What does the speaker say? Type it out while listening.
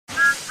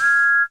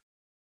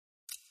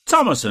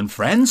Thomas and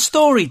Friends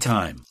Story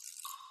Time.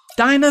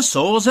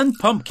 Dinosaurs and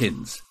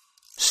Pumpkins.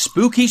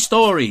 Spooky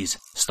stories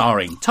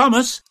starring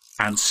Thomas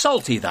and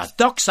Salty the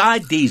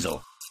Dockside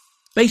Diesel.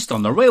 Based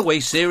on the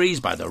Railway series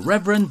by the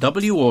Reverend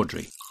W.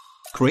 Awdry.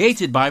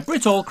 Created by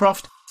Britt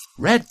Allcroft.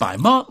 Read by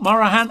Mark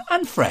Morahan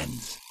and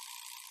friends.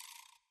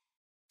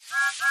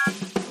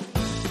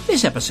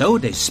 This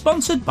episode is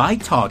sponsored by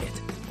Target.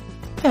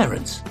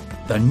 Parents,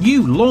 the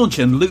new Launch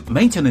and Loop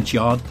maintenance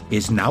yard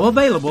is now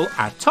available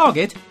at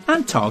Target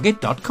and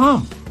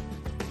Target.com.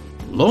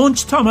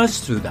 Launch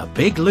Thomas through the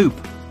big loop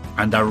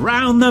and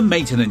around the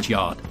maintenance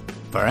yard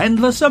for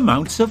endless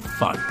amounts of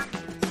fun.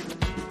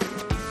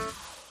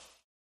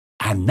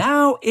 And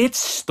now it's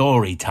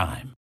story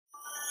time.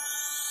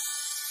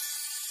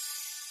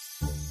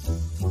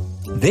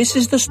 This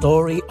is the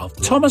story of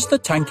Thomas the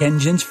Tank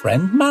Engine's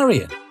friend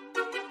Marion,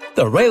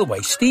 the railway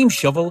steam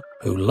shovel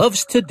who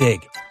loves to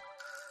dig.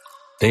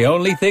 The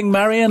only thing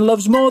Marion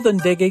loves more than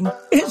digging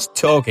is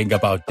talking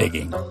about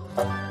digging.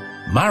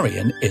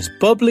 Marion is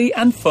bubbly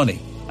and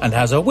funny and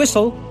has a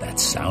whistle that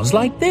sounds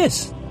like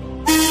this.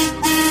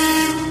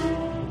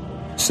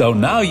 So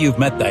now you've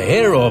met the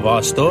hero of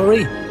our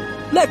story,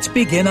 let's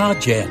begin our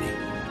journey.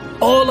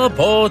 All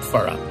aboard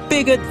for a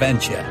big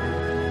adventure.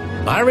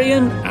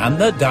 Marion and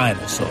the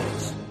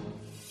Dinosaurs.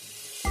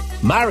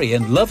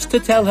 Marion loves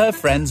to tell her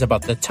friends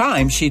about the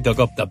time she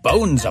dug up the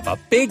bones of a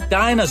big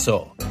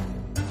dinosaur.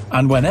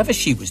 And whenever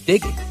she was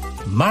digging,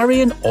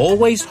 Marion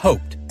always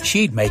hoped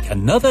she'd make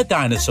another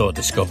dinosaur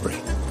discovery.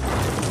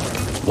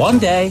 One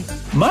day,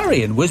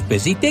 Marion was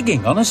busy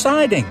digging on a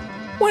siding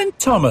when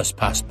Thomas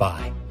passed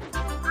by.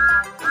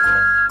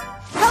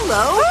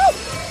 Hello?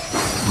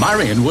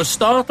 Marion was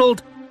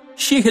startled.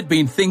 She had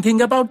been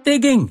thinking about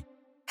digging.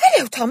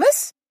 Hello,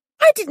 Thomas.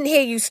 I didn't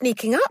hear you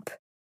sneaking up.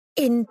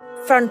 In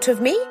front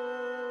of me?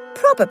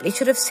 Probably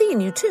should have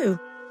seen you too.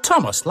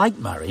 Thomas liked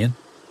Marion.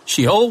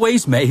 She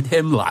always made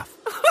him laugh.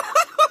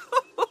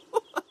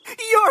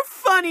 You're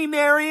funny,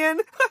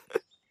 Marion.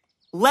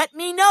 Let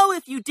me know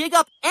if you dig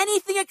up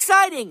anything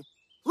exciting,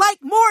 like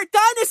more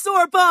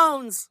dinosaur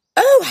bones.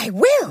 Oh, I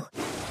will.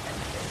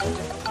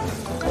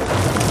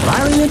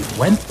 Marion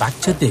went back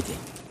to digging.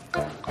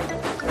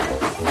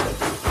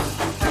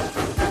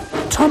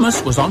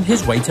 Thomas was on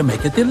his way to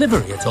make a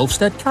delivery at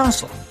Ulfstead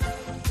Castle.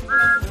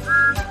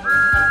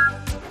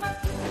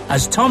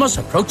 As Thomas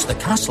approached the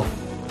castle,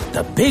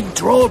 the big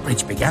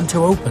drawbridge began to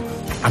open,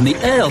 and the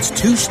Earl's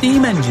two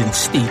steam engines,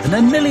 Stephen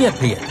and Millie,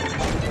 appeared.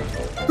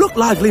 Look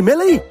lively,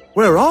 Millie!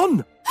 We're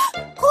on!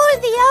 Call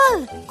the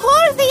Earl!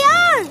 Call the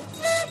Earl!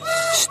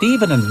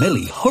 Stephen and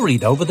Millie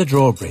hurried over the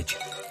drawbridge.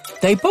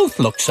 They both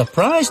looked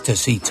surprised to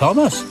see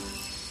Thomas.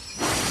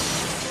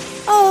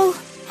 Oh,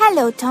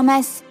 hello,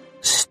 Thomas.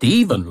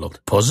 Stephen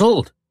looked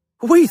puzzled.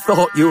 We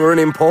thought you were an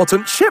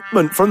important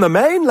shipment from the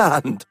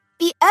mainland.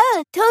 The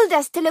Earl told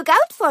us to look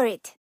out for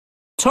it.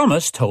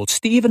 Thomas told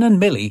Stephen and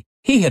Millie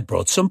he had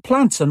brought some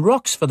plants and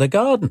rocks for the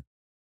garden.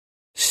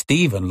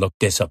 Stephen looked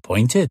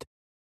disappointed.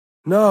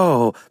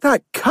 No,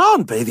 that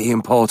can't be the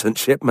important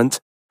shipment.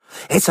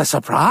 It's a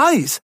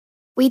surprise.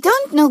 We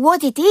don't know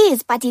what it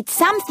is, but it's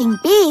something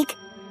big.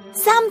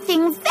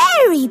 Something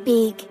very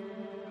big.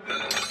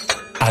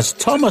 As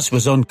Thomas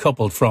was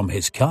uncoupled from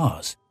his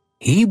cars,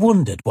 he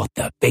wondered what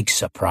the big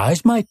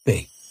surprise might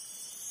be.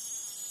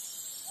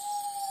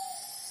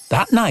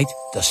 That night,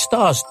 the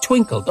stars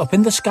twinkled up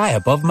in the sky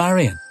above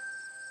Marion.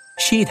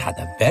 She'd had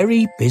a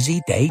very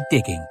busy day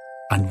digging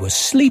and was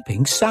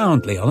sleeping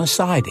soundly on a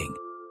siding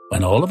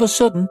when all of a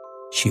sudden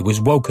she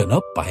was woken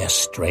up by a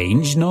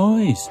strange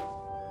noise.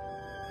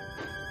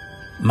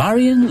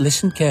 Marion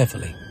listened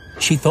carefully.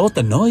 She thought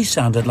the noise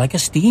sounded like a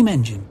steam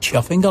engine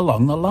chuffing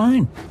along the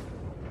line.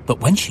 But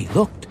when she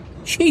looked,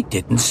 she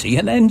didn't see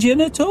an engine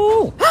at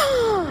all.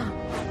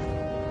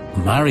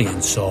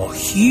 Marion saw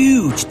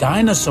huge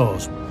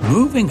dinosaurs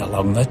moving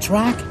along the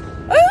track.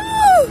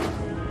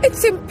 Oh!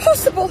 It's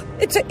impossible.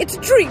 It's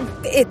a dream.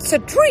 It's a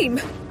dream.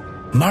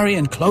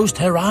 Marion closed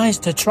her eyes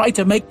to try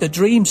to make the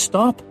dream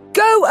stop.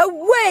 Go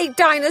away,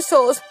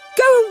 dinosaurs.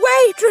 Go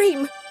away,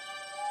 dream.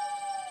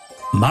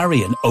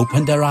 Marion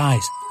opened her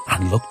eyes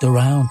and looked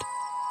around.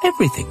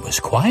 Everything was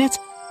quiet.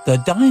 The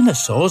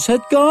dinosaurs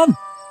had gone.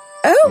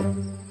 Oh,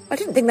 I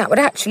didn't think that would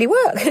actually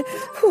work.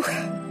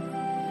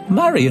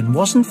 Marion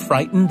wasn't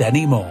frightened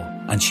anymore,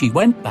 and she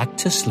went back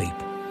to sleep.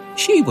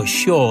 She was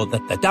sure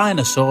that the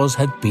dinosaurs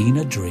had been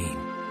a dream.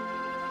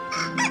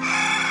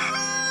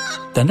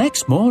 The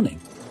next morning,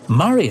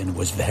 Marion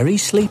was very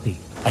sleepy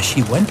as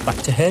she went back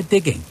to her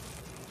digging.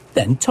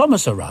 Then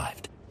Thomas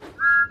arrived.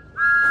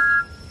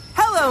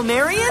 Hello,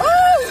 Marion.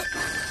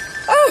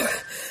 Oh,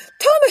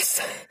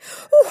 Thomas.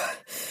 Oh,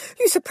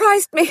 you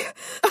surprised me.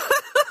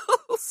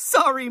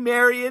 Sorry,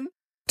 Marion.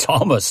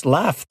 Thomas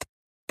laughed,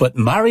 but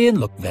Marion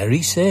looked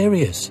very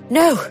serious.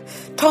 No,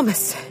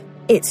 Thomas,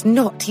 it's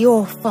not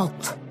your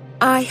fault.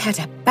 I had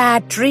a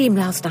bad dream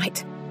last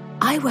night.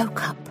 I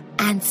woke up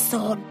and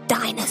saw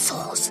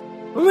dinosaurs,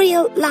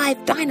 real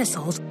live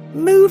dinosaurs,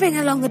 moving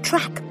along the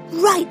track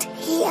right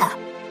here.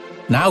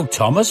 Now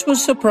Thomas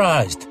was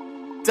surprised.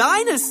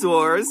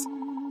 Dinosaurs?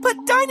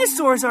 But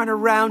dinosaurs aren't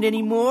around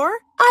anymore.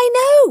 I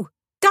know.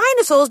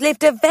 Dinosaurs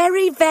lived a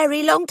very,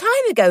 very long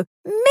time ago.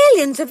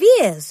 Millions of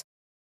years.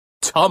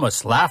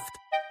 Thomas laughed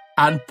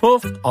and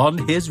puffed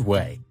on his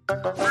way.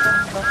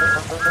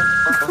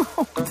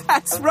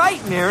 That's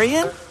right,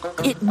 Marion.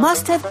 It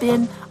must have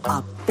been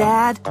a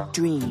bad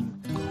dream.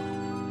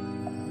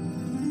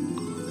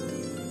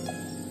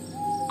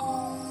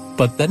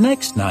 But the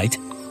next night,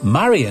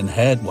 Marion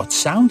heard what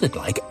sounded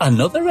like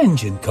another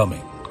engine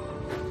coming.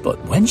 But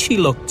when she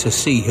looked to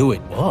see who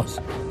it was,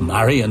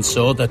 Marion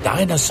saw the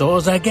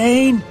dinosaurs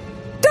again.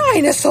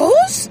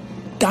 Dinosaurs?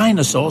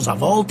 Dinosaurs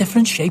of all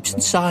different shapes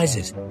and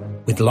sizes,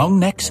 with long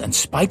necks and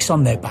spikes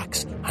on their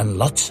backs and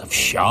lots of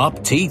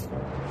sharp teeth.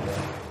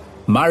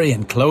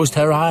 Marion closed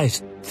her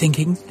eyes,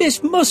 thinking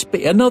this must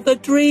be another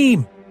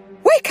dream.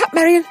 Wake up,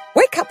 Marion.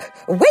 Wake up.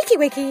 Wakey,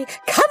 wakey.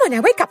 Come on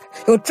now, wake up.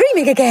 You're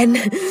dreaming again.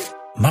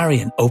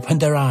 Marion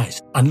opened her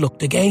eyes and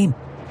looked again.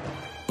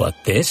 But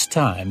this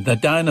time the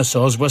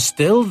dinosaurs were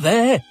still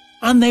there,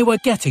 and they were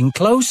getting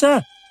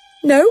closer.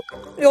 No,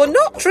 you're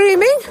not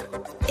dreaming.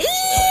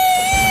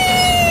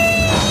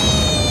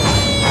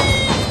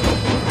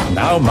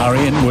 Now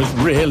Marion was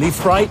really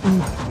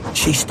frightened.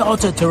 She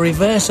started to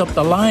reverse up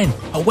the line,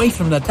 away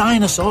from the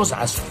dinosaurs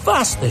as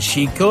fast as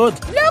she could.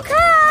 Look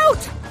out!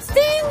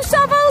 Steam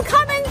shovel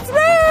coming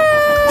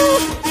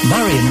through!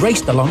 Marion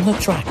raced along the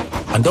track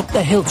and up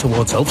the hill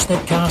towards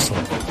Ulfstead Castle.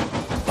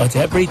 But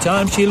every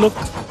time she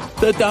looked,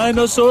 the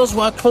dinosaurs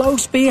were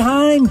close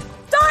behind.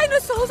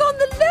 Dinosaurs on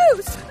the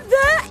loose!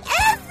 They're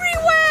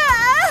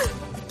everywhere!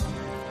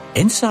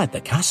 Inside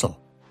the castle,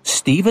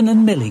 Stephen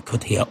and Millie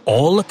could hear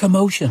all the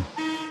commotion.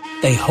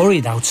 They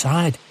hurried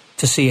outside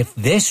to see if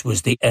this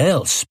was the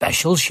Earl's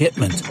special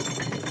shipment.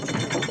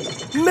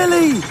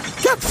 Millie,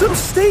 get some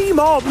steam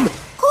on!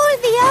 Call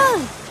the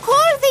Earl!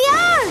 Call the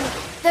Earl!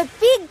 The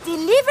big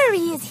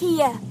delivery is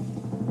here.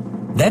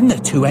 Then the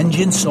two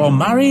engines saw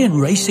Marion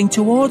racing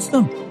towards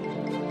them.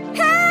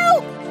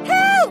 Help!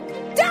 Help!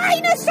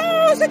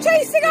 Dinosaurs are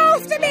chasing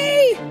after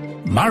me!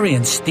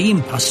 Marion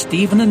steamed past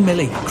Stephen and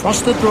Millie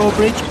across the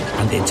drawbridge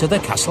and into the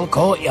castle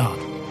courtyard.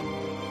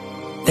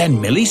 Then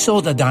Millie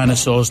saw the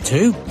dinosaurs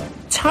too,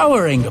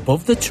 towering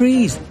above the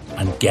trees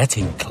and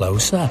getting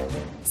closer.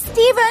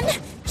 Stephen,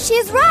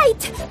 she's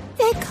right.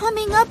 They're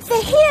coming up the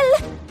hill.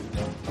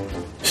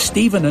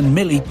 Stephen and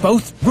Millie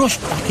both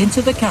rushed back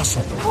into the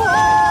castle.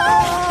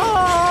 Oh!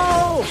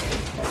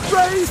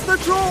 Raise the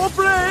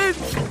drawbridge!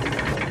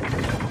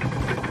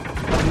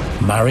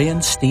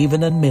 Marion,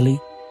 Stephen and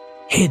Millie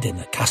hid in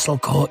the castle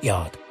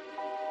courtyard.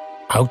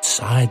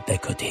 Outside they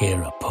could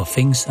hear a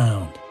puffing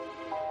sound.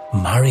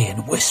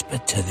 Marion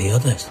whispered to the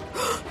others.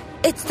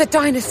 It's the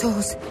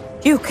dinosaurs.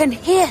 You can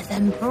hear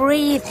them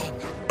breathing.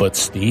 But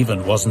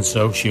Stephen wasn't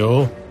so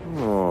sure.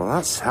 Oh,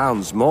 that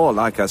sounds more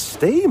like a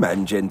steam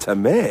engine to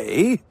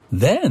me.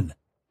 Then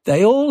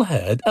they all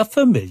heard a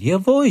familiar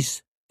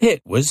voice.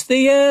 It was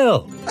the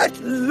Earl. At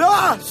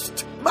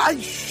last! My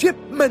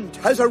shipment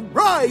has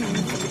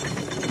arrived!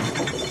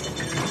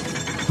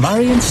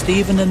 Marion,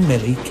 Stephen and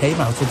Millie came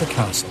out of the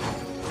castle.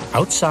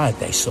 Outside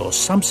they saw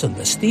Samson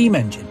the steam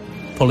engine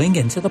pulling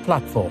into the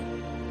platform.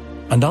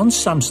 And on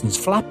Samson's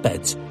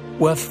flatbeds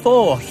were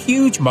 4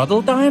 huge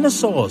model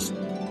dinosaurs.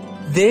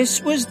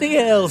 This was the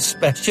Earl's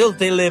special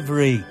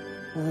delivery.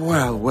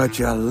 Well, would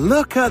you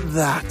look at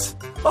that?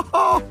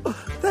 Oh,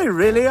 they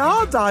really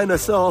are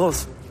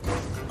dinosaurs.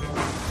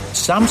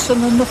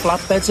 Samson and the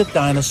flatbeds of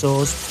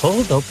dinosaurs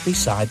pulled up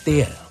beside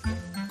the Earl.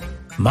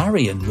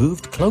 Marion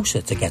moved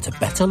closer to get a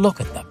better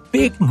look at the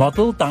big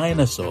model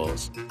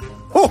dinosaurs.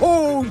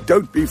 Oh,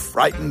 don't be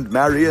frightened,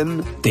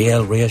 Marion. The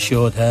Earl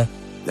reassured her.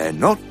 They're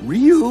not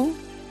real.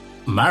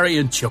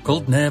 Marion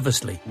chuckled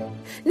nervously.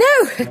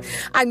 No,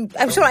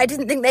 I'm sure I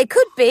didn't think they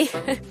could be.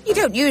 You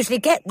don't usually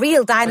get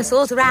real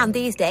dinosaurs around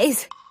these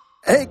days.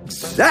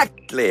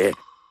 Exactly.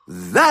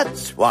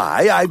 That's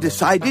why I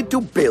decided to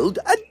build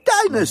a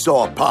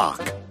dinosaur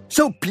park,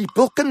 so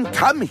people can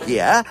come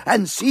here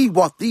and see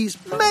what these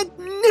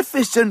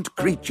magnificent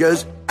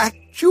creatures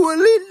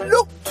actually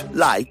looked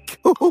like.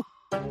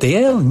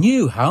 The Earl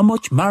knew how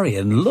much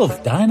Marion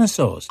loved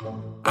dinosaurs,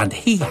 and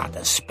he had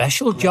a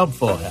special job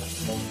for her.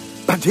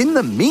 But in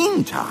the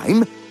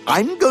meantime,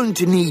 I'm going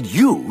to need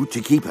you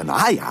to keep an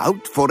eye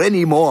out for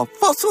any more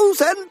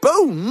fossils and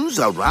bones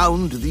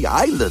around the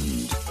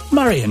island.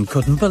 Marion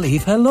couldn't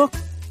believe her luck.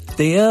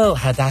 The Earl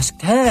had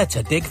asked her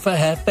to dig for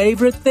her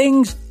favourite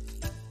things.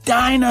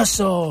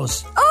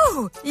 Dinosaurs!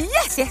 Oh,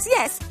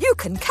 yes. You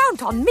can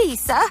count on me,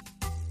 sir.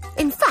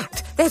 In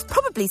fact, there's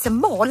probably some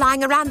more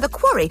lying around the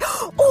quarry.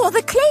 Or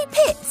the clay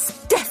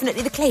pits.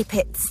 Definitely the clay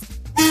pits.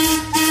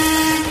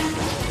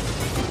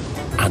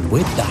 And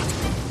with that,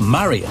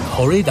 Marion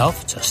hurried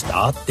off to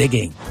start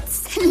digging.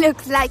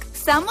 Looks like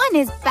someone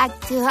is back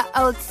to her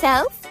old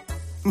self.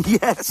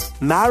 Yes,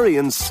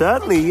 Marion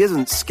certainly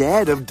isn't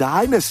scared of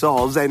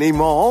dinosaurs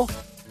anymore.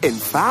 In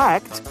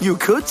fact, you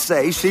could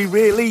say she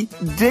really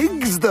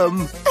digs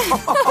them.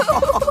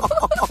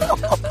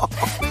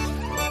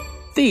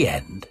 The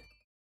end.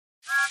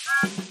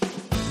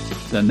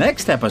 The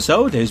next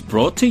episode is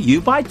brought to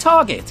you by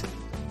Target.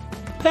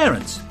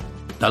 Parents,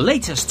 the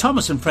latest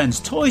Thomas and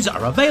Friends toys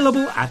are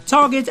available at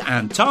Target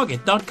and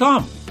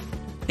Target.com,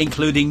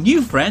 including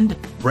new friend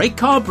Brake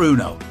Car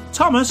Bruno,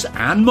 Thomas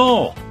and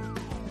more.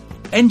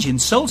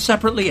 Engines sold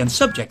separately and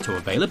subject to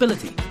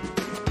availability.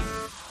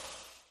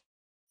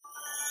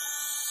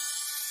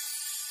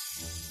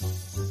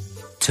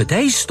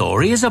 Today's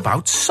story is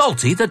about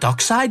Salty the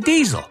Dockside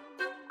Diesel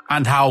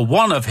and how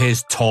one of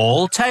his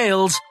tall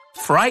tails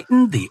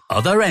frightened the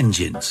other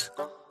engines.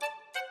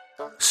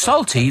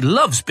 Salty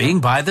loves being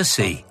by the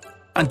sea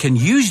and can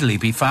usually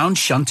be found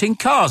shunting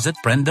cars at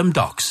Brendam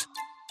Docks.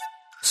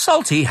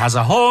 Salty has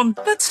a horn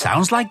that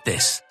sounds like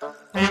this.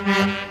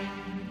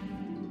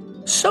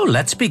 So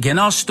let's begin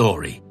our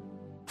story.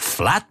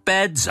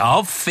 Flatbeds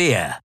of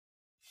Fear.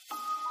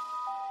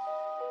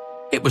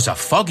 It was a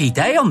foggy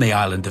day on the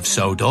island of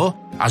Sodor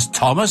as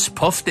Thomas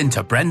puffed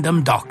into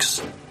Brendam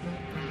Docks.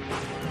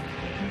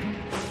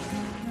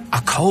 A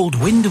cold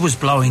wind was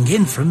blowing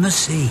in from the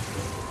sea,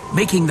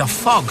 making the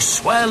fog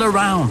swirl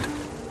around.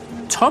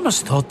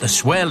 Thomas thought the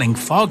swirling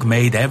fog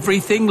made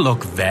everything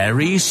look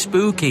very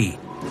spooky.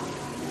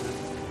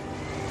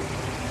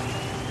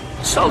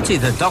 Salty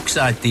the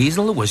Dockside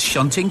Diesel was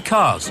shunting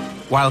cars,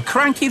 while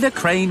Cranky the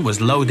Crane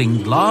was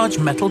loading large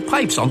metal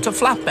pipes onto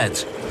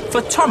flatbeds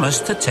for Thomas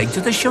to take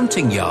to the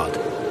shunting yard.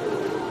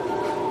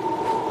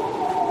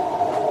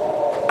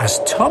 As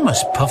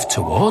Thomas puffed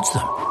towards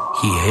them,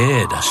 he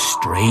heard a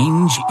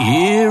strange,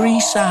 eerie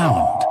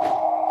sound.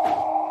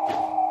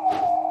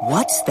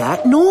 What's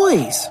that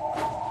noise?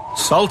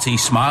 Salty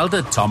smiled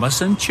at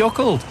Thomas and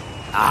chuckled.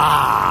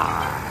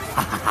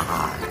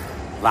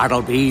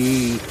 That'll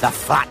be the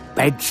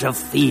Flatbeds of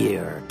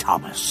Fear,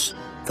 Thomas.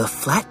 The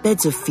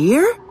Flatbeds of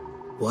Fear?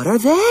 What are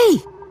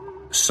they?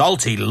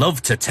 Salty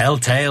loved to tell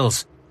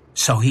tales,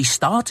 so he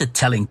started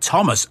telling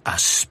Thomas a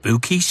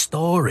spooky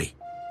story.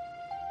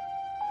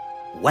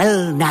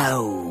 Well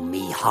now,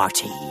 me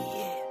hearty,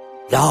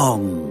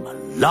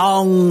 long,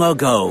 long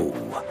ago,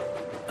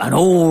 an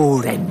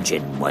old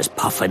engine was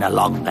puffing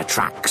along the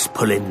tracks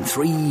pulling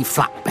 3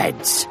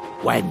 flatbeds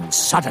when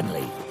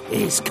suddenly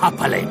his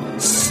coupling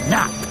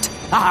snapped.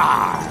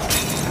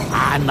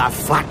 And the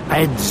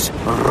flatbeds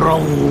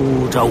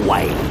rolled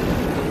away.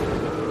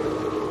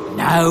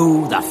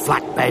 Now the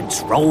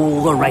flatbeds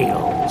roll the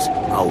rails,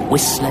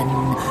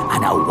 a-whistling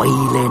and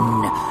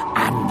a-wailing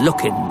and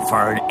looking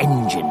for an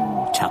engine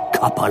to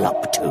couple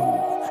up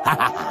to.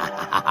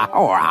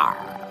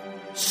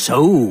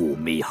 So,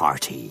 me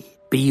hearty,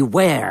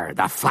 beware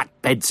the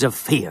Flatbeds of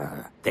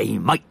Fear. They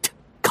might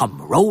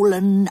come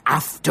rolling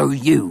after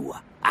you.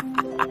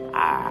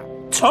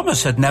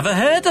 Thomas had never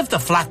heard of the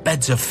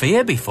Flatbeds of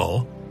Fear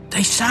before.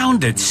 They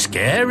sounded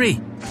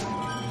scary.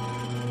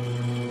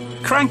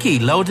 Cranky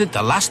loaded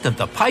the last of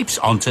the pipes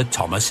onto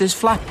Thomas's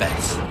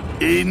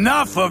flatbeds.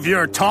 Enough of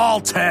your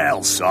tall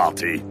tale,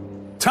 Salty.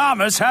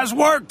 Thomas has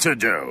work to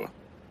do.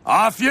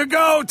 Off you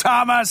go,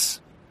 Thomas.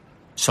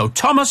 So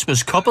Thomas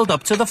was coupled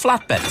up to the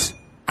flatbeds,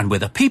 and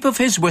with a peep of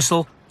his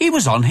whistle, he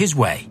was on his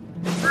way.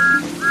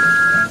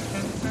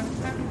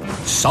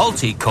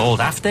 Salty called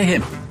after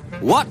him.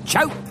 Watch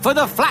out for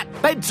the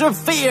Flatbeds of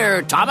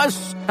Fear,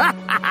 Thomas.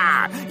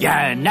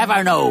 You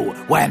never know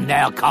when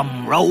they'll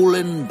come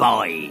rolling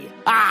by.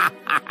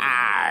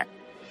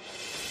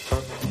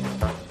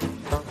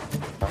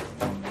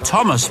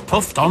 Thomas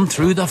puffed on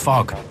through the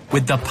fog,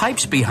 with the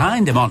pipes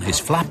behind him on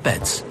his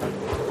flatbeds.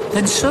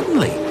 Then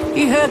suddenly,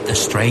 he heard the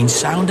strange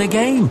sound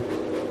again.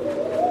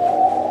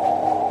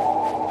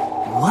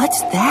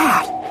 What's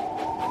that?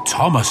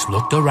 Thomas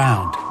looked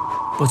around,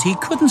 but he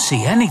couldn't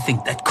see anything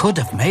that could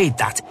have made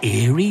that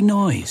eerie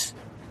noise.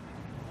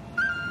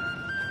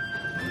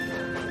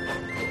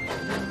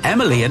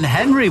 Emily and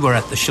Henry were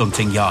at the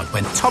shunting yard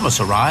when Thomas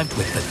arrived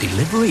with the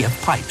delivery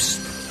of pipes.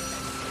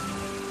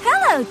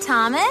 Hello,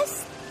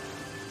 Thomas.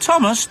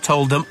 Thomas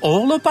told them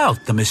all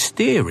about the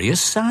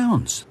mysterious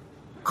sounds.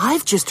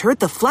 I've just heard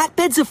the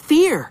Flatbeds of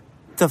Fear.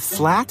 The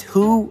flat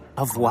who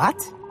of what?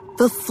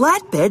 The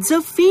Flatbeds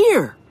of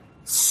Fear.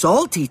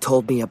 Salty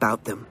told me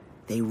about them.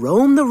 They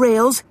roam the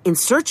rails in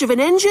search of an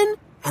engine,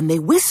 and they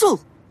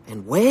whistle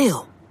and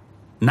wail.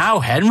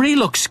 Now Henry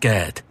looked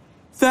scared.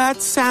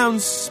 That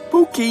sounds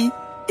spooky.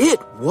 It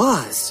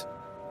was.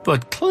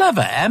 But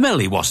clever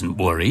Emily wasn't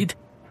worried.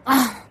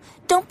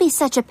 Don't be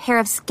such a pair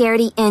of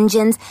scaredy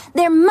engines.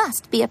 There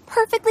must be a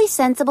perfectly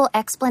sensible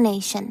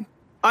explanation.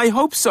 I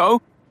hope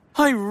so.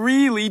 I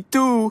really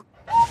do.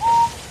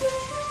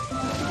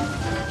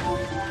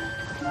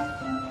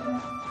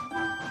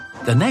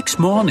 The next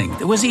morning,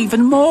 there was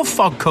even more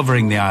fog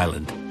covering the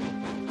island.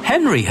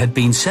 Henry had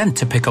been sent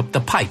to pick up the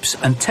pipes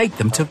and take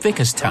them to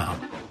Vickerstown.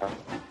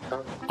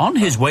 On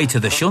his way to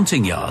the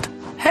shunting yard,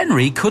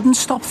 Henry couldn't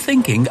stop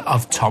thinking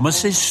of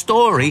Thomas's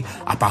story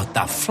about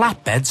the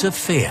Flatbeds of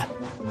Fear.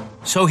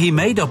 So he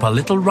made up a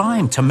little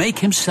rhyme to make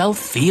himself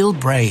feel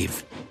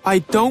brave. I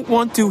don't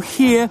want to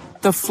hear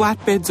the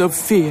Flatbeds of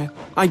Fear.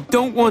 I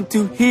don't want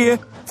to hear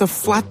the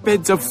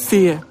Flatbeds of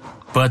Fear.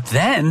 But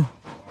then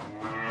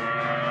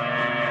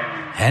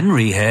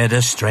Henry heard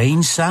a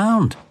strange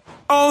sound.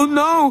 Oh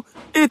no!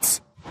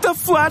 It's the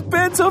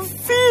flatbeds of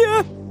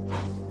fear!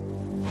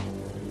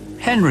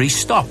 Henry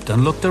stopped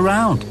and looked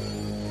around.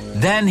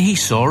 Then he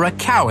saw a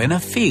cow in a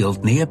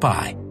field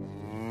nearby.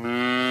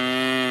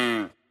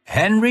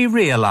 Henry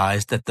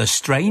realized that the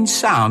strange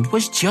sound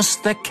was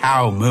just the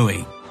cow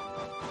mooing.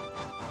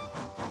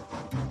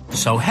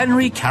 So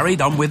Henry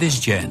carried on with his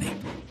journey,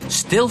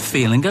 still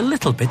feeling a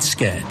little bit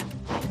scared.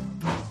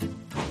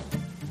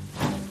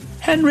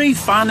 Henry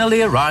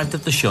finally arrived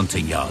at the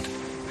shunting yard.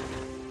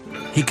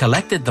 He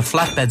collected the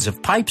flatbeds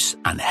of pipes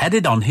and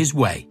headed on his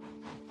way,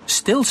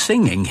 still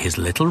singing his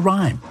little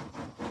rhyme.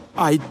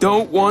 I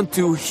don't want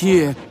to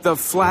hear the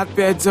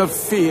flatbeds of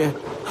fear.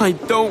 I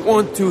don't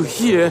want to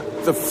hear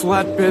the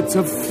flatbeds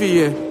of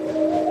fear.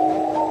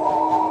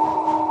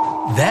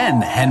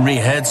 Then Henry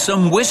heard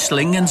some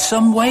whistling and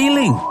some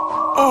wailing.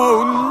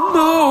 Oh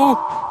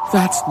no!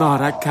 That's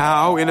not a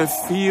cow in a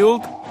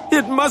field.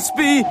 It must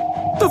be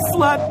the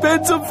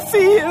flatbeds of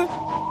fear.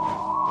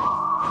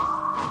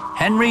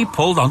 Henry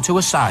pulled onto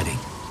a siding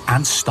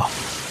and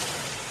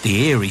stopped.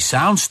 The eerie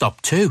sound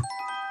stopped too,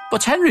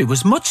 but Henry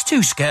was much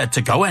too scared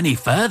to go any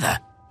further.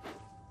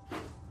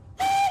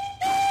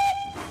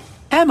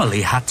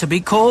 Emily had to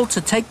be called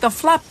to take the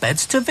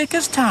flatbeds to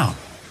Vickerstown.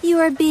 You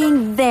are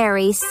being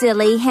very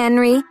silly,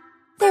 Henry.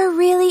 There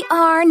really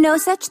are no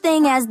such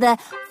thing as the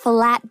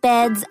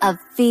flatbeds of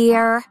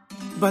fear.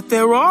 But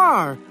there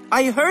are.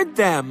 I heard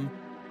them.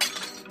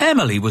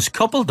 Emily was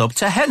coupled up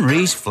to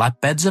Henry's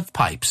flatbeds of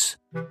pipes.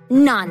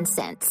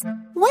 Nonsense.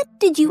 What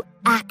did you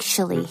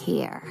actually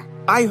hear?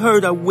 I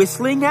heard a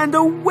whistling and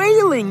a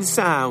wailing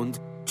sound,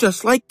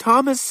 just like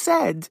Thomas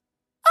said.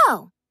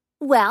 Oh,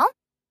 well,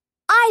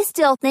 I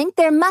still think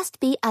there must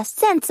be a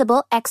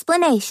sensible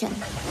explanation.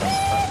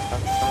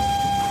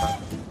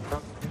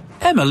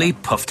 Emily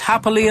puffed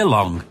happily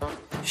along.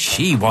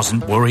 She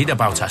wasn't worried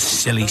about a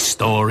silly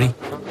story.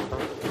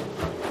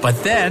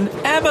 But then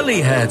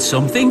Emily heard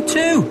something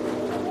too.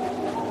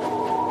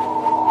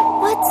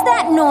 What's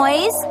that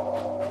noise?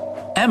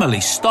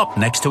 Emily stopped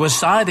next to a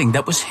siding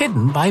that was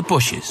hidden by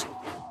bushes.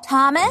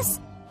 Thomas,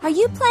 are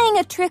you playing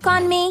a trick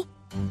on me?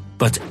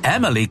 But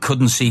Emily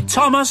couldn't see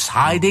Thomas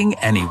hiding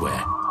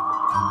anywhere.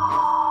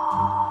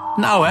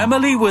 Now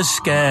Emily was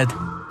scared,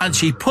 and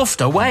she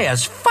puffed away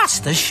as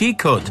fast as she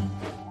could.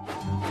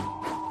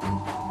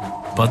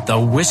 But the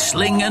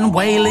whistling and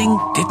wailing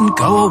didn't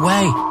go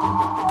away.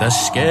 The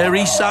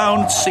scary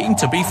sound seemed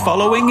to be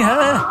following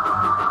her.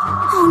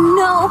 Oh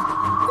no!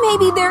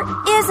 Maybe there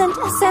isn't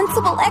a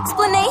sensible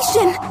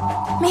explanation.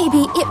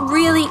 Maybe it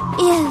really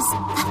is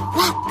the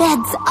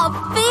flatbeds of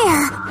fear.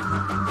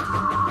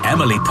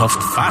 Emily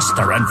puffed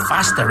faster and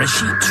faster as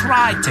she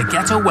tried to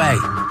get away.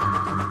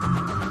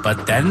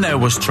 But then there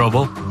was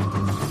trouble.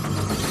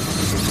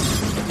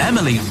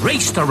 Emily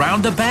raced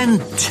around a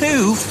bend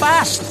too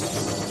fast.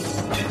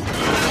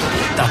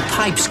 The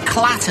pipes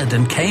clattered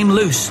and came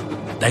loose.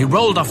 They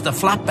rolled off the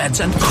flatbeds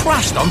and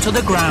crashed onto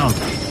the ground.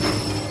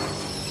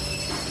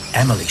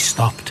 Emily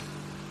stopped.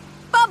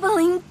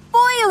 Bubbling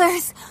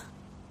boilers!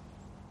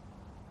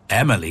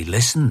 Emily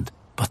listened,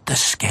 but the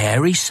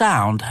scary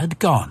sound had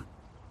gone.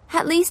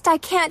 At least I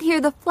can't hear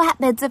the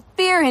flatbeds of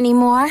fear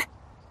anymore.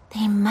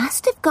 They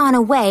must have gone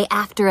away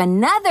after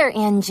another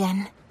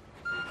engine.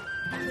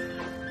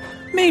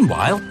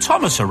 Meanwhile,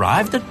 Thomas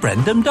arrived at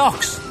Brendam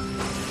Docks.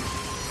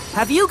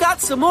 Have you got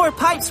some more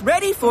pipes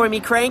ready for me,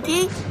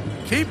 Cranky?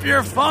 Keep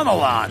your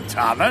funnel on,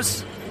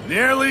 Thomas.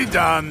 Nearly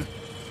done.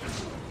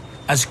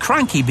 As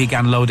Cranky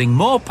began loading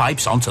more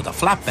pipes onto the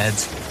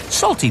flatbeds,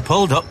 Salty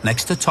pulled up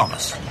next to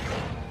Thomas.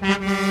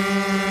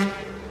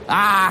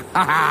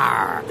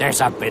 Ah, there's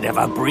a bit of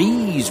a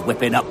breeze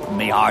whipping up,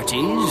 me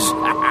hearties.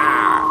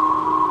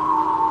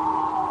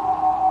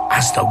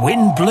 As the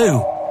wind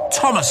blew,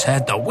 Thomas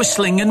heard the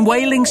whistling and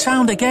wailing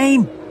sound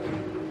again,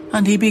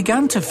 and he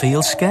began to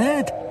feel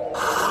scared.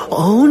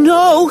 Oh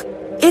no!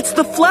 It's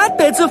the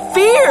flatbeds of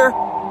fear!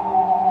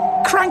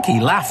 Cranky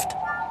laughed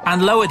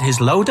and lowered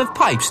his load of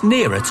pipes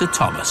nearer to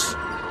Thomas.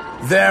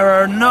 There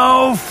are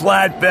no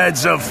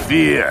flatbeds of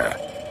fear.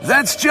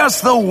 That's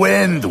just the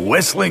wind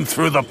whistling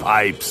through the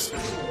pipes.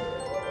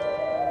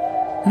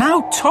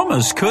 Now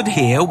Thomas could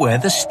hear where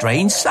the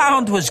strange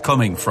sound was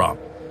coming from.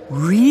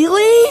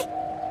 Really?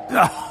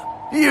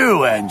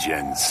 You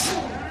engines.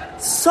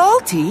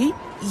 Salty,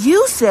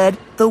 you said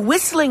the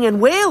whistling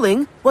and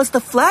wailing was the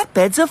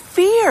flatbeds of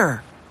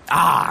fear.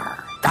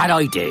 Ah, that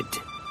I did.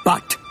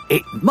 But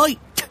it might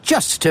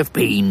just have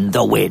been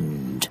the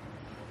wind.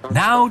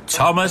 Now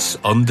Thomas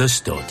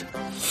understood.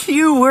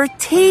 You were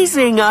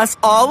teasing us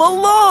all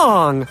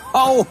along.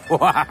 Oh,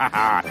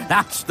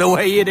 that's the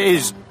way it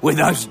is with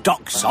us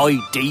dockside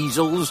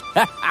diesels.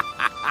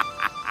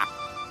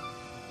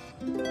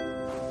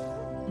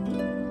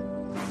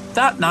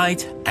 That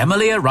night,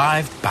 Emily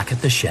arrived back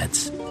at the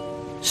sheds,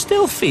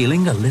 still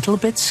feeling a little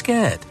bit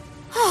scared.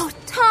 Oh,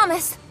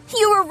 Thomas,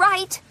 you were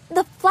right.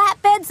 The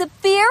flatbeds of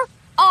fear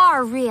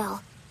are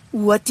real.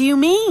 What do you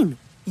mean?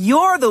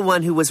 You're the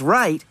one who was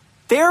right.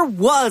 There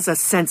was a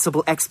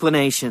sensible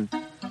explanation.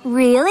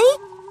 Really?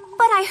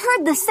 But I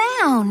heard the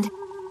sound.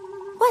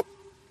 What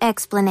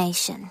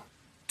explanation?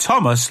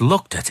 Thomas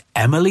looked at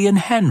Emily and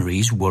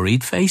Henry's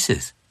worried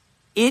faces.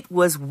 It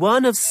was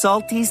one of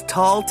Salty's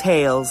tall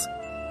tales.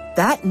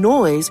 That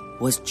noise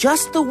was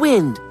just the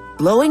wind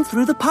blowing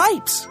through the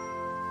pipes.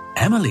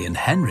 Emily and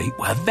Henry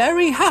were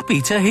very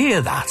happy to hear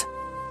that.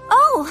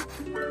 Oh,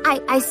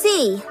 I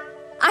see.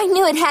 I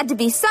knew it had to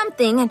be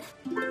something, and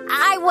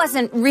I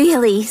wasn't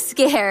really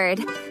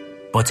scared.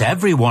 But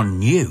everyone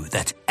knew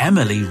that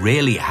Emily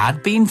really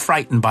had been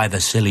frightened by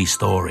the silly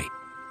story.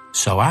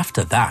 So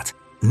after that,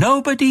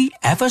 nobody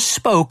ever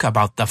spoke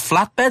about the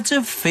flatbeds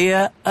of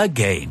fear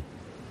again.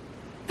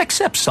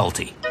 Except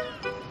Salty.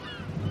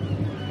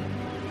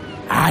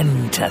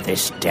 And to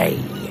this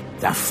day,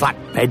 the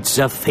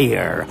flatbeds of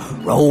fear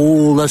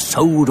roll the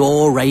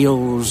Sodor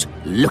rails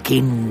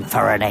looking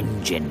for an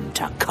engine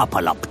to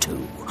couple up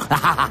to.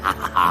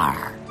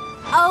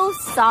 Oh,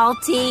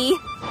 Salty.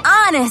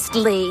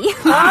 Honestly.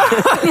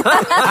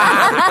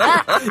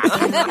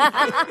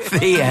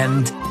 The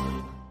end.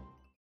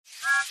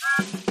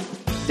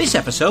 This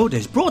episode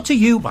is brought to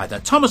you by the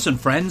Thomas &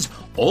 Friends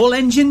All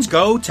Engines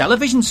Go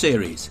television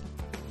series.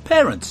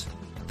 Parents,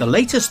 the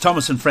latest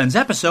Thomas & Friends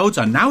episodes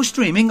are now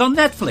streaming on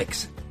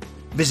Netflix.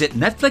 Visit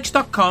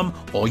netflix.com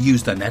or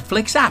use the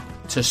Netflix app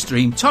to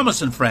stream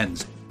Thomas &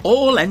 Friends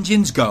All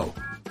Engines Go.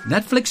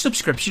 Netflix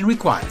subscription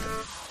required.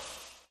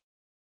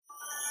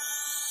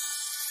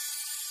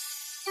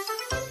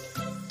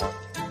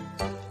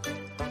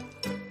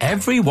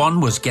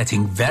 Everyone was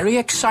getting very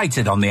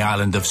excited on the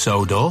island of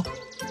Sodor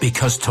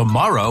because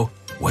tomorrow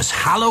was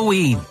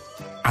Halloween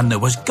and there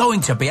was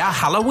going to be a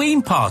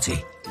Halloween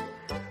party.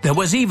 There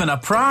was even a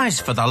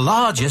prize for the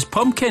largest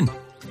pumpkin.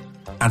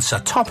 And Sir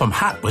Topham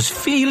Hatt was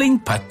feeling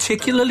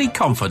particularly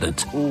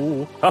confident.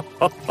 I'm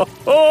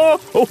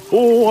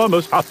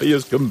as happy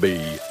as can be.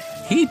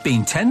 He'd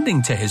been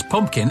tending to his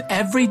pumpkin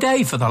every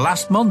day for the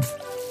last month,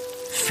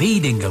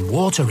 feeding and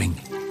watering,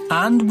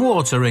 and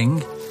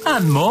watering,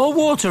 and more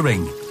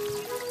watering.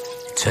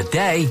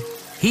 Today,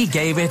 he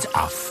gave it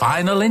a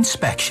final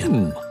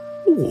inspection.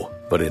 Oh,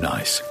 very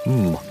nice.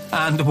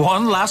 And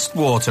one last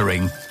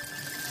watering.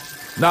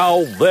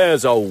 Now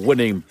there's a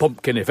winning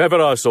pumpkin if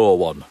ever I saw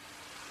one.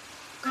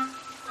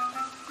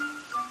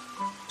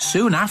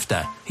 Soon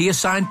after, he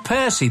assigned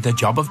Percy the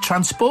job of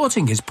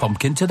transporting his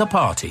pumpkin to the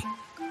party.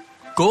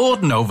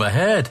 Gordon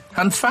overheard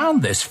and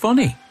found this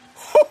funny.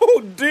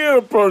 Oh,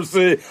 dear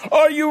Percy,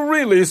 are you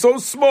really so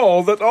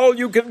small that all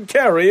you can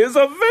carry is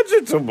a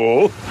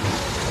vegetable?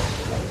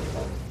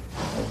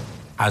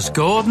 As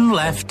Gordon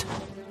left,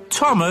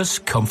 Thomas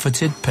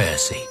comforted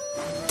Percy.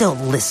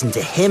 Don't listen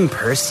to him,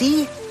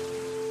 Percy.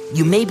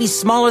 You may be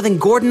smaller than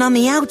Gordon on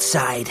the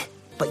outside,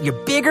 but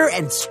you're bigger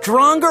and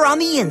stronger on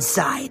the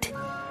inside.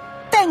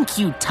 Thank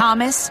you,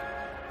 Thomas.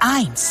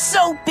 I'm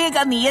so big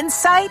on the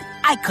inside,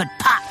 I could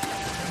pop.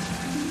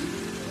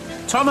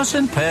 Thomas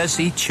and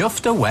Percy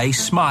chuffed away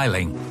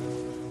smiling.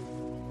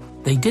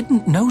 They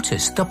didn't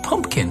notice the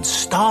pumpkin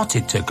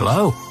started to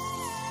glow.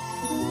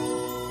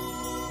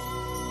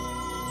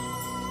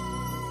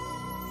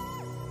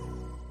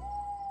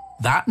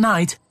 That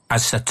night,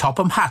 as Sir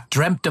Topham Hatt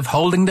dreamt of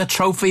holding the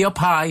trophy up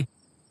high,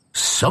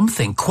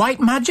 something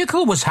quite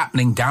magical was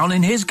happening down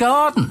in his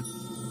garden.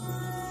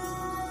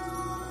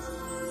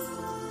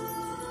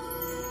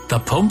 The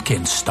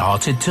pumpkin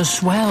started to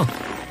swell.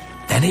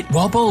 Then it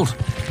wobbled.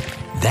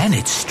 Then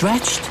it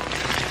stretched.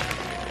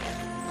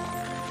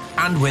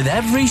 And with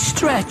every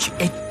stretch,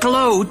 it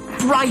glowed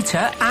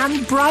brighter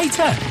and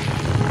brighter.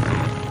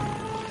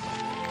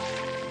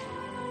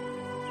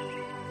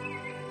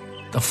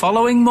 The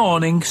following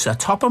morning, Sir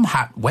Topham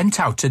Hatt went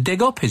out to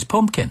dig up his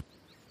pumpkin,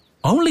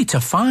 only to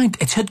find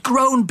it had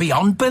grown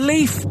beyond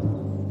belief.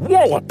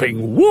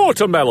 Walloping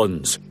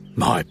watermelons!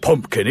 My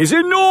pumpkin is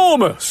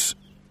enormous!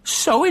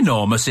 So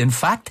enormous, in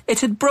fact,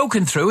 it had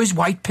broken through his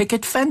white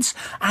picket fence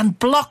and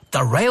blocked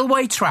the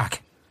railway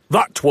track.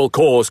 That will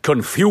cause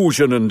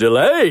confusion and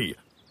delay.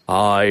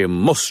 I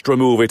must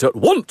remove it at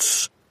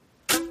once.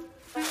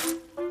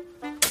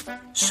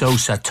 So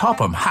Sir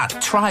Topham Hatt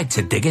tried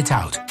to dig it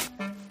out,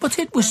 but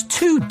it was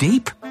too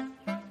deep.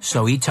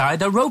 So he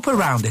tied a rope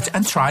around it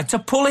and tried to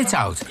pull it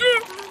out.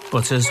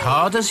 But as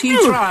hard as he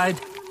tried,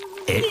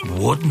 it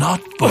would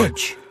not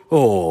budge.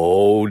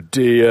 Oh,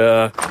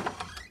 dear.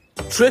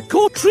 Trick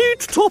or treat,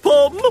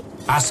 Topham?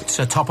 Asked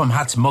Sir Topham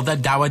Hatt's mother,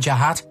 Dowager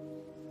Hatt,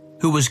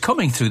 who was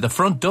coming through the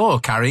front door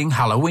carrying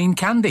Halloween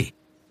candy.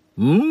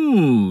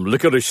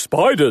 Licorice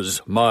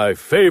spiders, my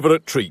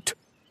favourite treat.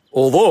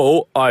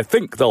 Although I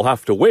think they'll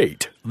have to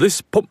wait.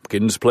 This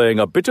pumpkin's playing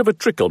a bit of a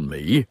trick on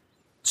me.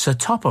 Sir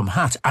Topham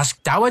Hatt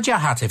asked Dowager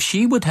Hatt if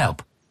she would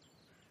help,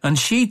 and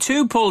she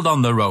too pulled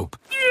on the rope.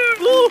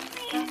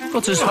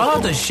 But as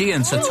hard as she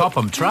and Sir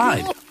Topham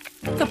tried,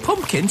 the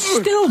pumpkin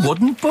still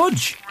wouldn't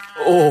budge.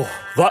 Oh,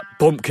 that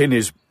pumpkin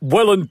is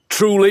well and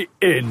truly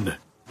in.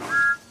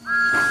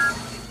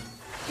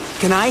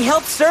 Can I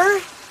help,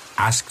 sir?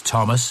 Asked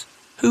Thomas,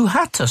 who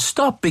had to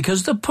stop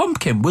because the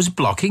pumpkin was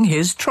blocking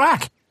his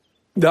track.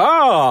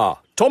 Ah,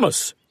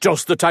 Thomas,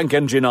 just the tank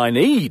engine I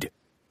need.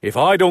 If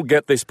I don't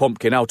get this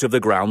pumpkin out of the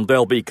ground,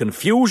 there'll be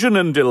confusion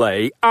and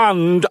delay,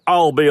 and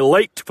I'll be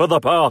late for the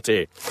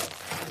party.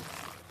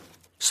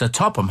 Sir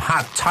Topham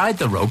Hatt tied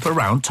the rope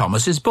around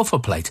Thomas's buffer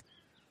plate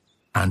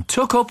and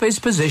took up his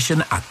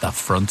position at the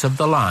front of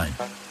the line.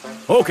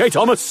 OK,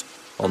 Thomas.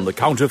 On the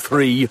count of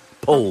 3,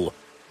 pull.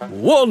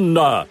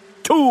 1,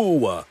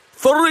 2,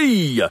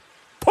 3,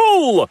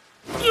 pull!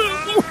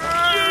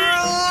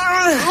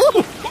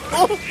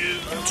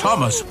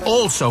 Thomas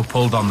also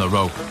pulled on the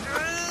rope,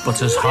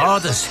 but as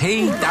hard as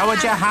he,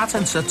 Dowager Hat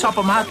and Sir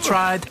Topham Hatt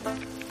tried,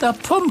 the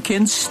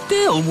pumpkin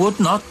still would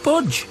not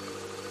budge.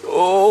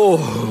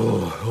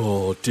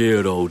 Oh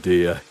dear, oh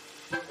dear.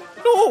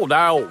 Oh,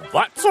 now,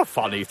 that's a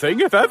funny thing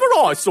if ever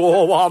I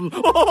saw one,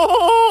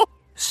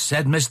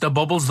 said Mr.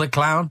 Bubbles the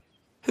Clown,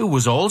 who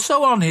was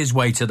also on his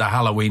way to the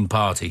Halloween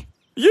party.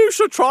 You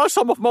should try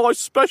some of my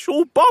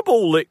special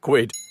bubble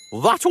liquid.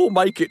 That'll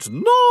make it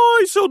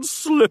nice and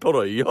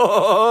slippery.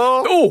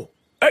 Oh,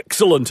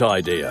 excellent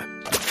idea.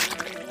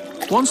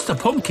 Once the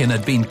pumpkin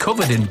had been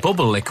covered in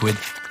bubble liquid,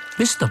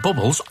 Mr.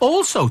 Bubbles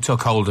also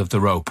took hold of the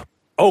rope.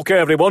 OK,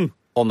 everyone,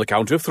 on the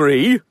count of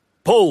 3,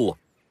 pull.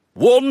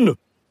 1,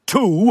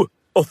 2,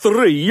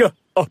 3,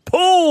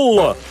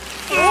 pull!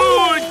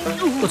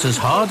 But as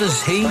hard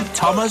as he,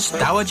 Thomas,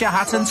 Dowager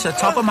Hat and Sir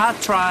Topham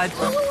Hatt tried,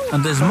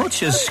 and as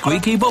much as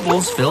squeaky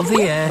bubbles filled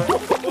the air,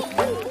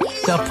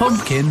 the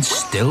pumpkin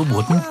still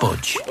wouldn't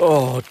budge.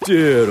 Oh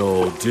dear,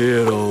 oh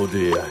dear, oh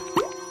dear.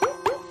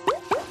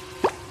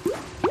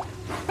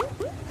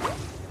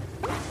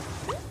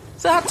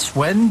 That's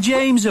when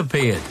James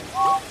appeared.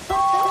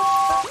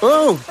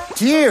 Oh,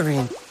 dear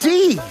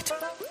indeed.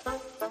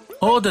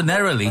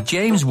 Ordinarily,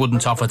 James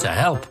wouldn't offer to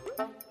help,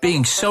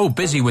 being so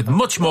busy with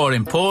much more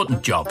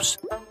important jobs.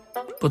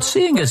 But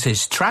seeing as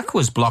his track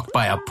was blocked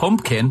by a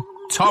pumpkin,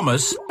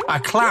 Thomas, a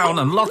clown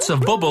and lots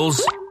of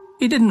bubbles,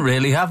 he didn't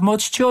really have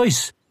much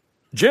choice.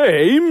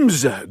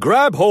 James,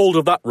 grab hold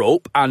of that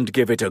rope and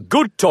give it a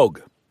good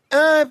tug.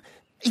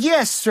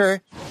 Yes,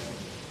 sir.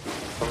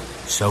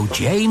 So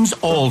James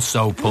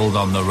also pulled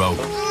on the rope.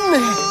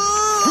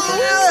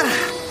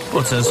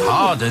 But as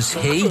hard as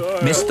he,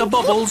 Mr.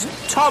 Bubbles,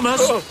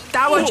 Thomas,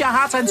 Dowager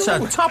Hat and Sir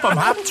Topham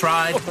Hatt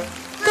tried,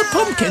 the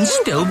pumpkin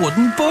still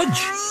wouldn't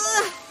budge.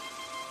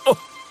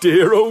 Oh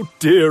dear, oh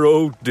dear,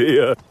 oh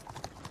dear.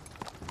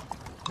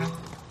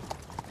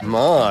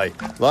 My,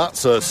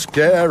 that's a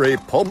scary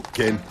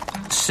pumpkin,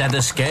 said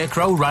a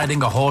scarecrow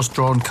riding a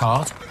horse-drawn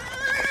cart.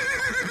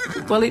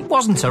 Well, it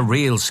wasn't a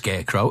real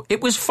scarecrow.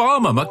 It was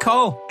Farmer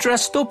McColl,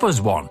 dressed up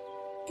as one.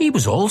 He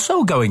was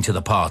also going to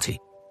the party.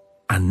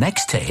 And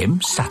next to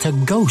him sat a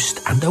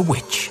ghost and a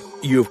witch.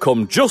 You've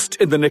come just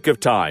in the nick of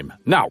time.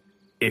 Now,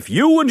 if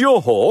you and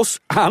your horse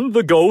and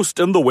the ghost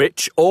and the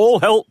witch all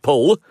help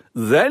pull,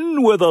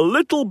 then with a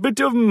little bit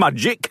of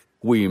magic,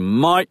 we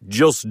might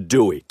just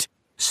do it,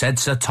 said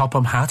Sir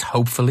Topham Hatt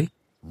hopefully.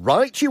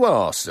 Right you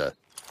are, sir.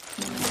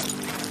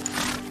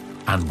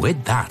 And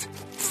with that,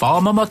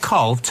 Farmer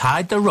McColl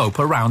tied the rope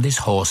around his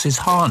horse's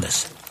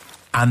harness,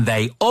 and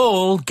they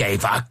all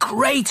gave a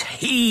great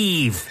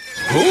heave.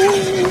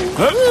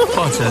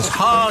 But as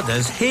hard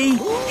as he,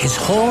 his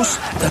horse,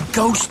 the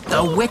ghost,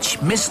 the witch,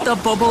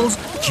 Mr. Bubbles,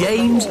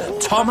 James,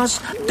 Thomas,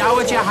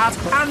 Dowager Hat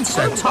and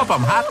Sir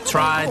Topham Hatt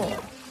tried,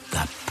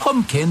 the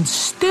pumpkin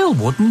still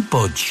wouldn't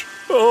budge.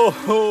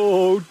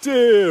 Oh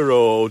dear,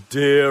 oh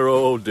dear,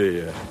 oh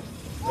dear.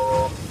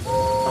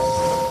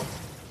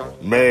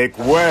 Make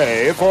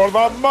way for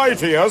the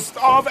mightiest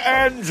of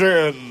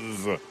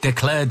engines,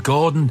 declared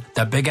Gordon,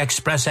 the big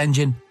express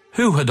engine,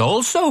 who had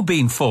also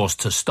been forced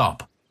to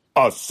stop.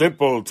 A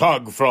simple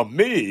tug from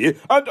me,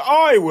 and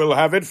I will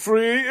have it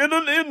free in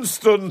an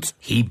instant,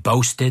 he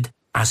boasted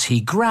as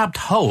he grabbed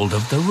hold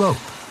of the rope,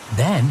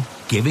 then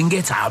giving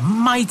it a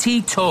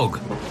mighty tug.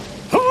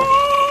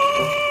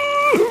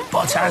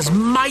 But as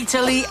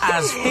mightily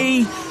as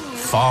he,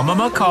 Farmer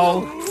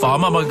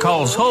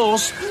McColl's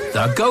horse,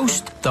 the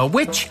ghost, the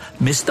witch,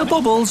 Mr.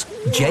 Bubbles,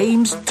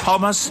 James,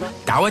 Thomas,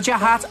 Dowager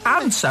Hat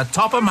and Sir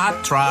Topham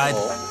Hatt tried,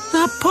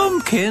 the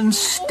pumpkin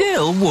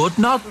still would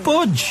not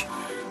budge.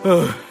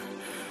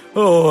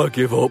 I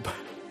give up.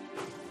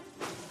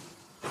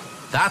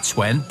 That's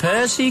when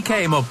Percy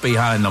came up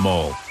behind them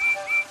all.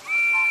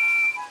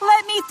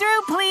 Let me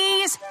through,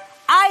 please.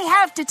 I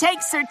have to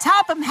take Sir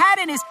Topham Hatt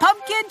and his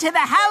pumpkin to the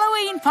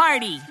Halloween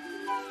party.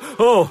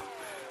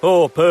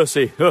 Oh,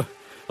 Percy,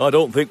 I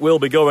don't think we'll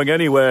be going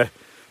anywhere.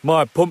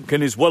 My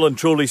pumpkin is well and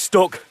truly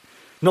stuck.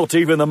 Not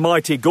even the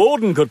mighty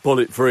Gordon could pull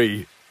it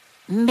free.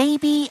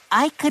 Maybe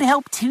I could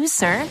help too,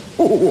 sir.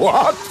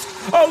 What?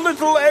 A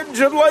little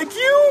engine like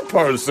you,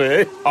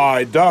 Percy?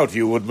 I doubt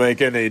you would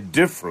make any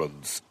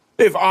difference.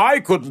 If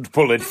I couldn't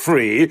pull it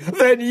free,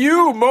 then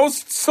you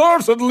most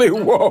certainly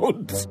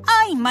won't.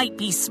 I might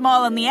be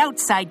small on the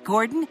outside,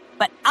 Gordon,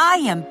 but I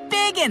am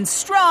big and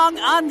strong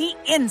on the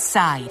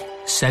inside,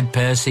 said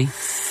Percy,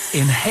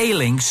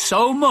 inhaling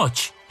so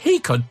much he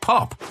could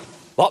pop.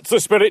 That's the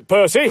spirit,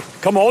 Percy.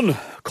 Come on,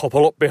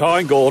 couple up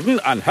behind Gordon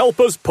and help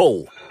us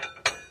pull.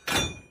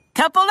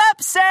 Couple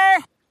up, sir.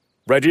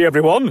 Ready,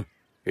 everyone?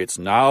 It's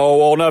now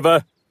or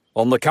never.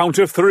 On the count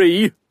of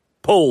 3,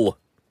 pull.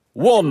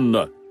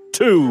 1,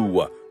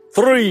 2,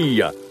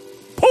 3,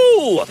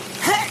 pull!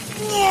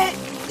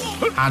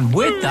 And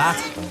with that,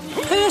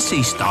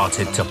 Percy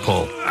started to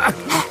pull.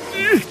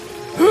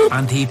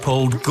 And he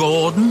pulled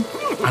Gordon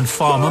and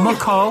Farmer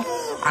McColl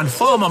and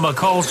Farmer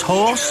McColl's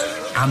horse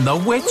and the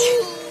witch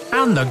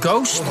and the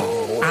ghost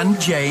and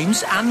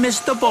James and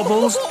Mr.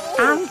 Bubbles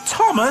and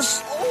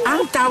Thomas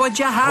and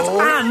Dowager Hat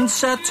and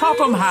Sir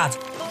Topham Hat.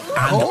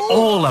 And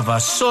all of a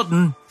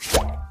sudden,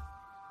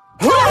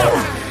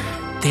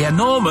 the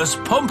enormous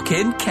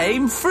pumpkin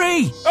came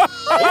free.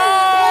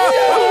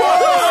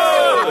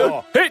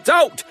 It's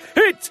out!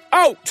 It's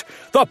out!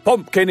 The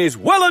pumpkin is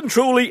well and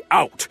truly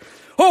out.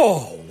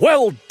 Oh,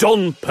 well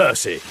done,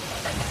 Percy.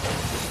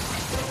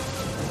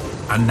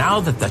 And now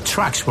that the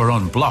tracks were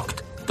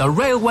unblocked, the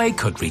railway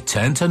could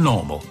return to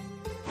normal.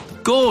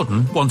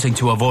 Gordon, wanting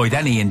to avoid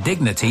any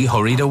indignity,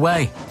 hurried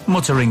away,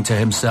 muttering to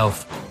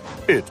himself,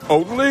 "It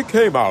only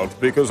came out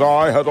because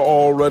I had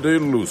already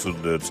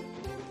loosened it."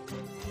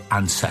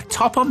 And Sir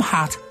Topham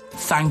Hatt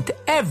thanked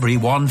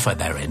everyone for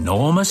their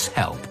enormous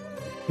help.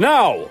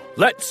 Now,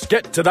 let's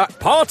get to that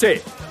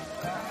party.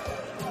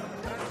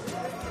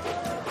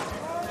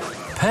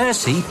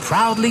 Percy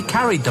proudly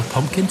carried the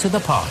pumpkin to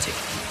the party,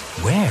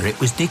 where it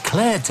was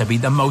declared to be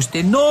the most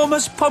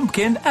enormous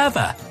pumpkin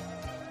ever.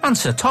 And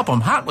Sir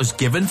Topham Hatt was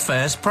given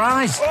first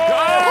prize. Hey,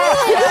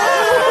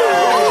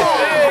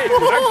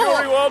 thank you,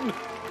 everyone.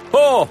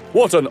 Oh,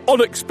 what an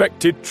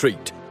unexpected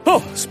treat.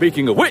 Oh,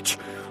 speaking of which,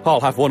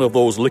 I'll have one of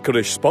those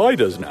licorice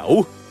spiders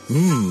now.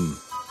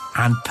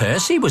 And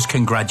Percy was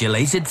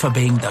congratulated for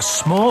being the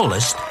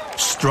smallest,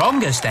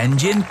 strongest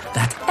engine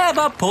that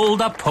ever pulled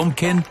a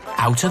pumpkin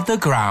out of the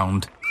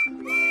ground.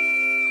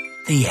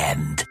 The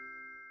end.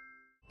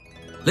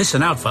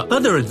 Listen out for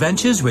other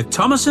adventures with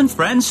Thomas and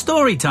Friends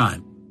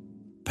Storytime.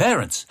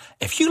 Parents,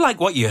 if you like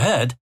what you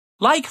heard,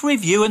 like,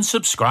 review and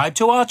subscribe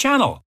to our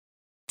channel.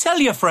 Tell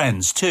your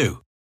friends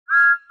too.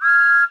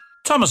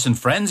 Thomas and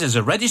Friends is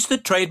a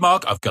registered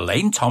trademark of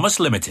Ghislaine Thomas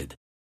Limited.